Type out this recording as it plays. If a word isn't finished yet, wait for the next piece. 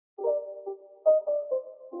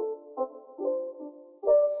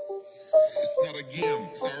again.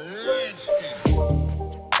 It's a redskin.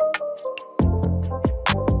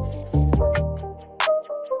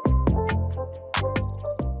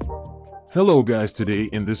 Hello guys, today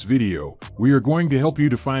in this video, we are going to help you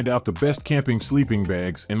to find out the best camping sleeping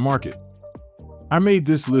bags in market. I made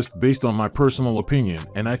this list based on my personal opinion,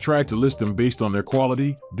 and I tried to list them based on their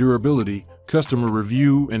quality, durability, customer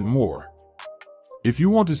review, and more. If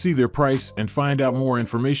you want to see their price and find out more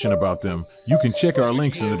information about them, you can check our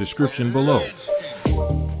links in the description below.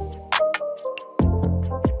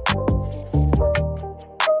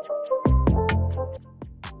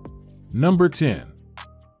 Number 10.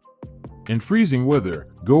 In freezing weather,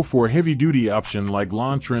 go for a heavy-duty option like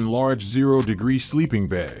Lontren Large 0-Degree Sleeping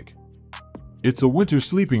Bag. It's a winter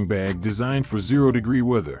sleeping bag designed for 0-degree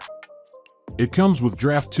weather. It comes with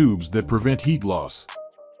draft tubes that prevent heat loss.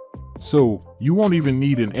 So, you won't even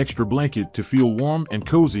need an extra blanket to feel warm and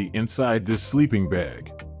cozy inside this sleeping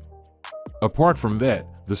bag. Apart from that,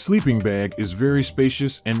 the sleeping bag is very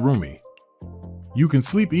spacious and roomy. You can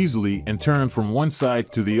sleep easily and turn from one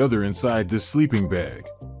side to the other inside this sleeping bag.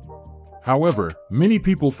 However, many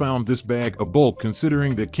people found this bag a bulk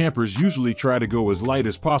considering that campers usually try to go as light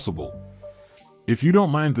as possible. If you don't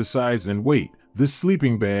mind the size and weight, this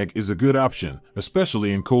sleeping bag is a good option,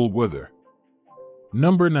 especially in cold weather.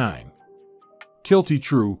 Number 9. Kelty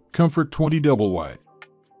True Comfort 20 Double Wide.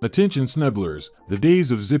 Attention snugglers, the days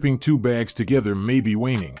of zipping two bags together may be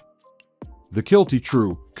waning. The Kelty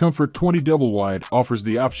True Comfort 20 Double Wide offers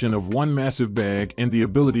the option of one massive bag and the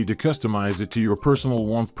ability to customize it to your personal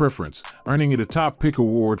warmth preference, earning it a Top Pick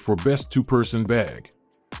award for Best Two-Person Bag.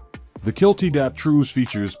 The Kelty True's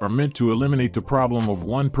features are meant to eliminate the problem of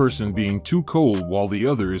one person being too cold while the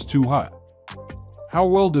other is too hot. How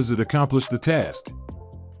well does it accomplish the task?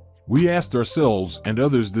 We asked ourselves and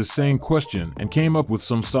others this same question and came up with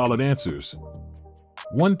some solid answers.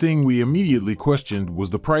 One thing we immediately questioned was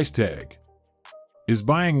the price tag. Is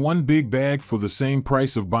buying one big bag for the same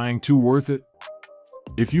price of buying two worth it?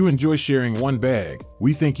 If you enjoy sharing one bag,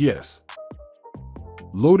 we think yes.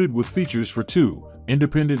 Loaded with features for two: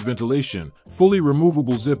 independent ventilation, fully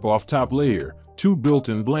removable zip-off top layer, two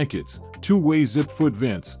built-in blankets, two-way zip foot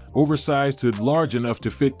vents, oversized hood large enough to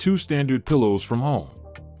fit two standard pillows from home.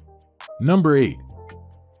 Number 8.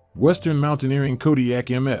 Western Mountaineering Kodiak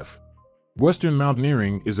MF. Western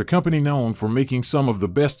Mountaineering is a company known for making some of the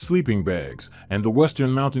best sleeping bags, and the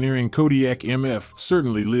Western Mountaineering Kodiak MF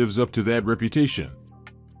certainly lives up to that reputation.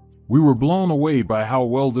 We were blown away by how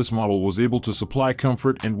well this model was able to supply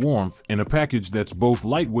comfort and warmth in a package that's both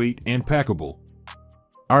lightweight and packable.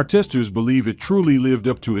 Our testers believe it truly lived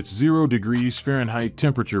up to its 0 degrees Fahrenheit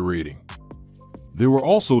temperature rating. They were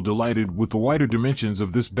also delighted with the wider dimensions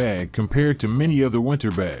of this bag compared to many other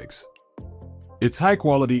winter bags. Its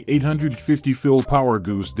high-quality 850 fill Power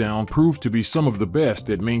Goose down proved to be some of the best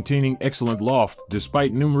at maintaining excellent loft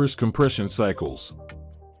despite numerous compression cycles.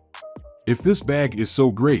 If this bag is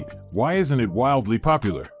so great, why isn't it wildly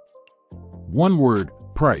popular? One word: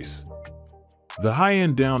 price. The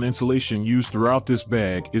high-end down insulation used throughout this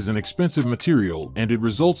bag is an expensive material, and it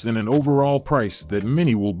results in an overall price that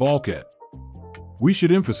many will balk at. We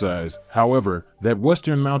should emphasize, however, that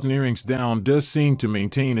Western Mountaineering's down does seem to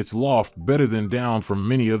maintain its loft better than down from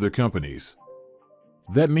many other companies.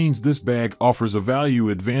 That means this bag offers a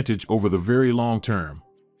value advantage over the very long term.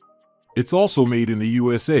 It's also made in the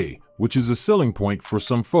USA, which is a selling point for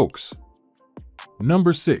some folks.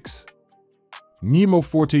 Number 6. Nemo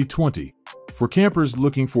Forte 20. For campers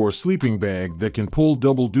looking for a sleeping bag that can pull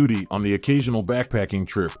double duty on the occasional backpacking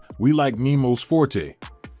trip, we like Nemo's Forte.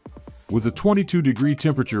 With a 22-degree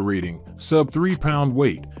temperature rating, sub 3-pound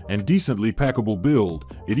weight, and decently packable build,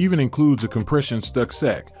 it even includes a compression-stuck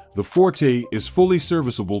sack. The Forte is fully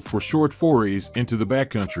serviceable for short forays into the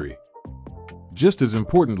backcountry. Just as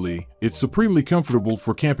importantly, it's supremely comfortable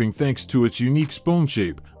for camping thanks to its unique spoon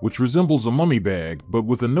shape, which resembles a mummy bag but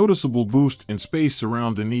with a noticeable boost in space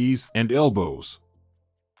around the knees and elbows.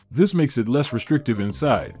 This makes it less restrictive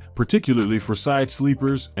inside, particularly for side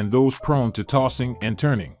sleepers and those prone to tossing and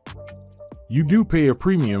turning. You do pay a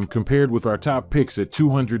premium compared with our top picks at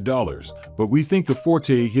 $200, but we think the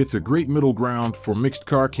Forte hits a great middle ground for mixed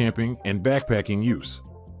car camping and backpacking use.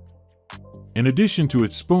 In addition to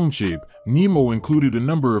its spoon shape, Nemo included a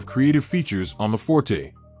number of creative features on the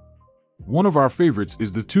Forte. One of our favorites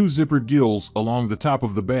is the two zippered gills along the top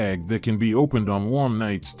of the bag that can be opened on warm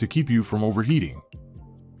nights to keep you from overheating.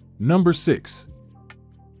 Number 6.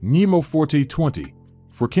 Nemo Forte 20.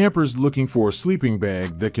 For campers looking for a sleeping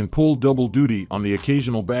bag that can pull double duty on the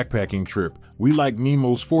occasional backpacking trip, we like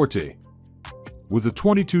Nemo's Forte. With a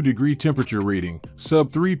 22-degree temperature rating,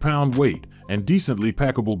 sub 3-pound weight, and decently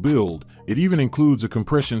packable build. It even includes a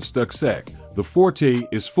compression stuck sack. The Forte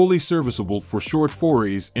is fully serviceable for short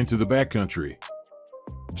forays into the backcountry.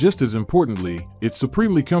 Just as importantly, it's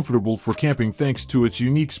supremely comfortable for camping thanks to its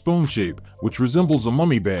unique spoon shape, which resembles a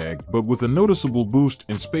mummy bag but with a noticeable boost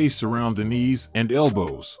in space around the knees and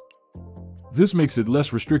elbows. This makes it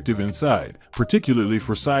less restrictive inside, particularly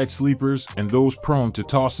for side sleepers and those prone to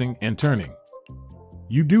tossing and turning.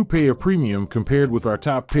 You do pay a premium compared with our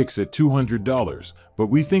top picks at $200, but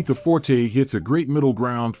we think the Forte hits a great middle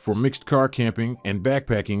ground for mixed car camping and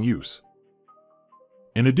backpacking use.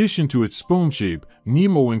 In addition to its spoon shape,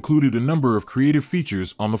 Nemo included a number of creative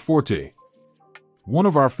features on the Forte. One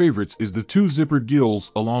of our favorites is the two zippered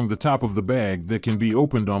gills along the top of the bag that can be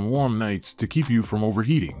opened on warm nights to keep you from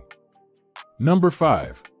overheating. Number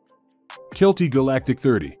 5. Kelty Galactic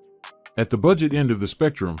 30. At the budget end of the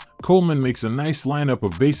spectrum, Coleman makes a nice lineup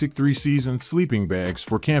of basic 3-season sleeping bags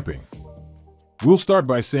for camping. We'll start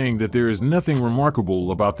by saying that there is nothing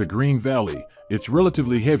remarkable about the Green Valley. It's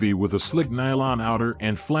relatively heavy with a slick nylon outer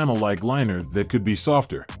and flannel-like liner that could be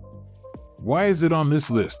softer. Why is it on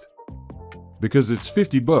this list? Because it's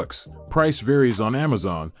 $50. Price varies on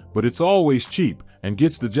Amazon, but it's always cheap and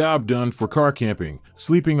gets the job done for car camping,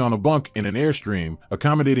 sleeping on a bunk in an Airstream,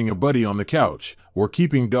 accommodating a buddy on the couch, or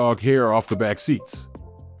keeping dog hair off the back seats.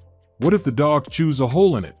 What if the dog chews a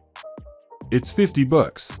hole in it? It's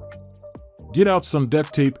 $50. Get out some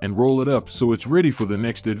duct tape and roll it up so it's ready for the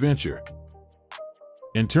next adventure.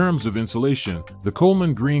 In terms of insulation, the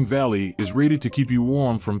Coleman Green Valley is rated to keep you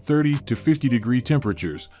warm from 30 to 50-degree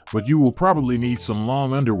temperatures, but you will probably need some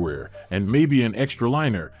long underwear and maybe an extra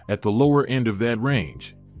liner at the lower end of that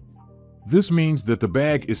range. This means that the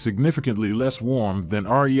bag is significantly less warm than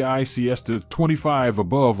REI Siesta 25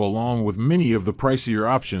 above, along with many of the pricier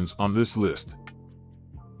options on this list.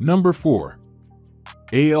 Number 4.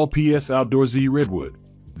 ALPS Outdoorsy Redwood.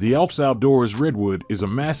 The Alps Outdoors Redwood is a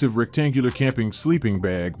massive rectangular camping sleeping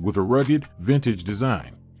bag with a rugged, vintage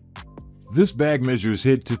design. This bag measures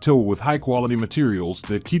head to toe with high-quality materials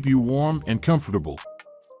that keep you warm and comfortable.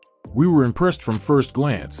 We were impressed from first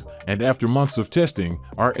glance, and after months of testing,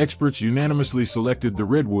 our experts unanimously selected the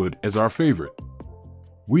Redwood as our favorite.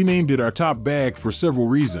 We named it our top bag for several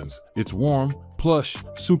reasons. It's warm, plush,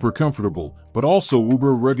 super comfortable, but also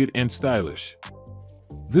uber rugged and stylish.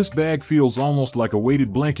 This bag feels almost like a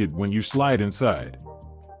weighted blanket when you slide inside.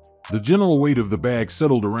 The general weight of the bag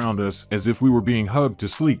settled around us as if we were being hugged to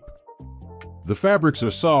sleep. The fabrics are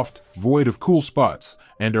soft, void of cool spots,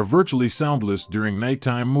 and are virtually soundless during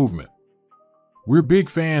nighttime movement. We're big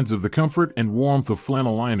fans of the comfort and warmth of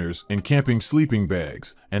flannel liners and camping sleeping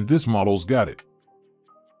bags, and this model's got it.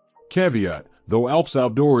 Caveat: though Alps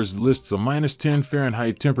Outdoors lists a -10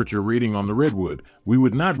 Fahrenheit temperature rating on the Redwood, we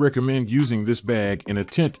would not recommend using this bag in a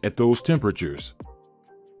tent at those temperatures.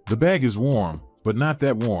 The bag is warm, but not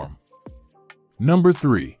that warm. Number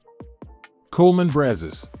 3. Coleman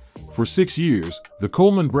Brazos. For 6 years, the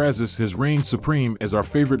Coleman Brazos has reigned supreme as our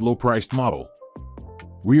favorite low-priced model.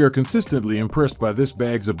 We are consistently impressed by this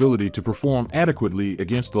bag's ability to perform adequately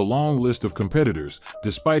against a long list of competitors,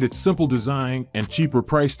 despite its simple design and cheaper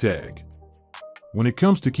price tag. When it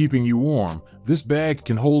comes to keeping you warm, this bag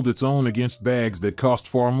can hold its own against bags that cost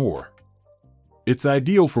far more. It's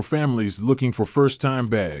ideal for families looking for first-time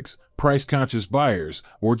bags, price-conscious buyers,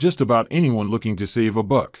 or just about anyone looking to save a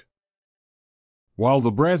buck. While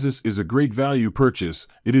the Brazos is a great value purchase,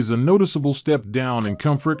 it is a noticeable step down in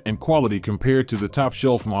comfort and quality compared to the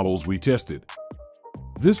top-shelf models we tested.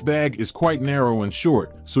 This bag is quite narrow and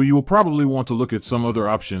short, so you will probably want to look at some other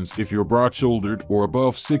options if you're broad-shouldered or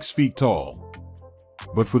above 6 feet tall.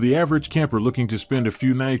 But for the average camper looking to spend a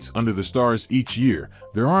few nights under the stars each year,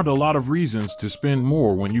 there aren't a lot of reasons to spend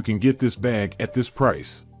more when you can get this bag at this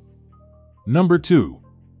price. Number 2.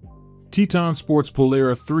 Teton Sports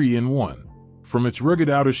Polera 3-in-1. From its rugged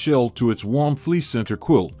outer shell to its warm fleece center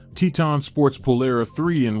quilt, Teton Sports Polera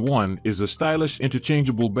 3-in-1 is a stylish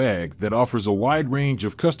interchangeable bag that offers a wide range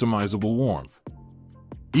of customizable warmth.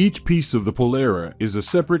 Each piece of the Polera is a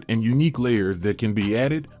separate and unique layer that can be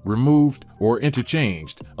added, removed, or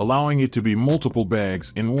interchanged, allowing it to be multiple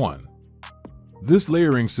bags in one. This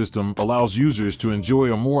layering system allows users to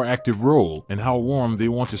enjoy a more active role in how warm they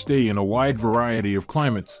want to stay in a wide variety of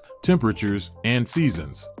climates, temperatures, and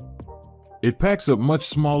seasons. It packs up much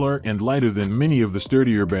smaller and lighter than many of the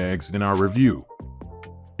sturdier bags in our review.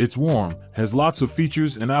 It's warm, has lots of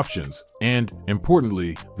features and options, and,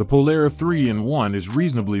 importantly, the Polera 3-in-1 is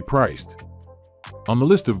reasonably priced. On the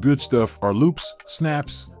list of good stuff are loops,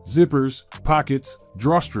 snaps, zippers, pockets,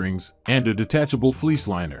 drawstrings, and a detachable fleece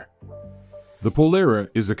liner. The Polera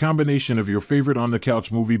is a combination of your favorite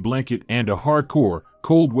on-the-couch movie blanket and a hardcore,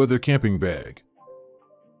 cold-weather camping bag.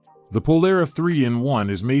 The Polera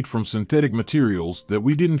 3-in-1 is made from synthetic materials that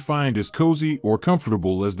we didn't find as cozy or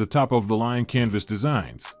comfortable as the top-of-the-line canvas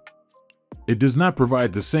designs. It does not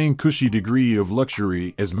provide the same cushy degree of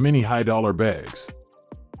luxury as many high-dollar bags.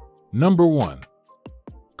 Number 1.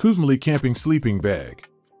 Kuzmali Camping Sleeping Bag.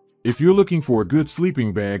 If you're looking for a good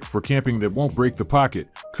sleeping bag for camping that won't break the pocket,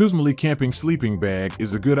 Kuzmali Camping Sleeping Bag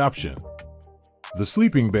is a good option. The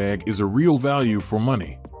sleeping bag is a real value for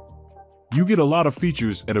money. You get a lot of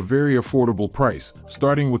features at a very affordable price,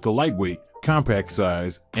 starting with the lightweight, compact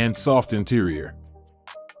size, and soft interior.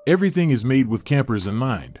 Everything is made with campers in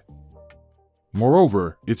mind.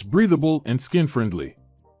 Moreover, it's breathable and skin-friendly.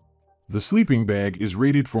 The sleeping bag is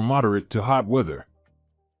rated for moderate to hot weather.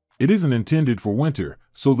 It isn't intended for winter,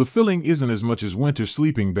 so the filling isn't as much as winter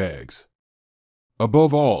sleeping bags.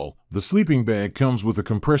 Above all, the sleeping bag comes with a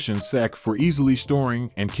compression sack for easily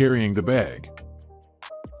storing and carrying the bag.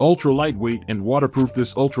 Ultra lightweight and waterproof,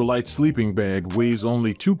 this ultralight sleeping bag weighs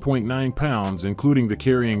only 2.9 pounds including the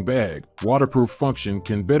carrying bag. Waterproof function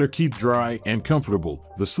can better keep dry and comfortable.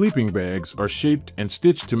 The sleeping bags are shaped and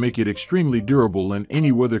stitched to make it extremely durable in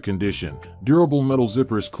any weather condition. Durable metal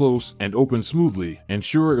zippers close and open smoothly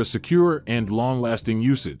ensure a secure and long-lasting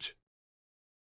usage.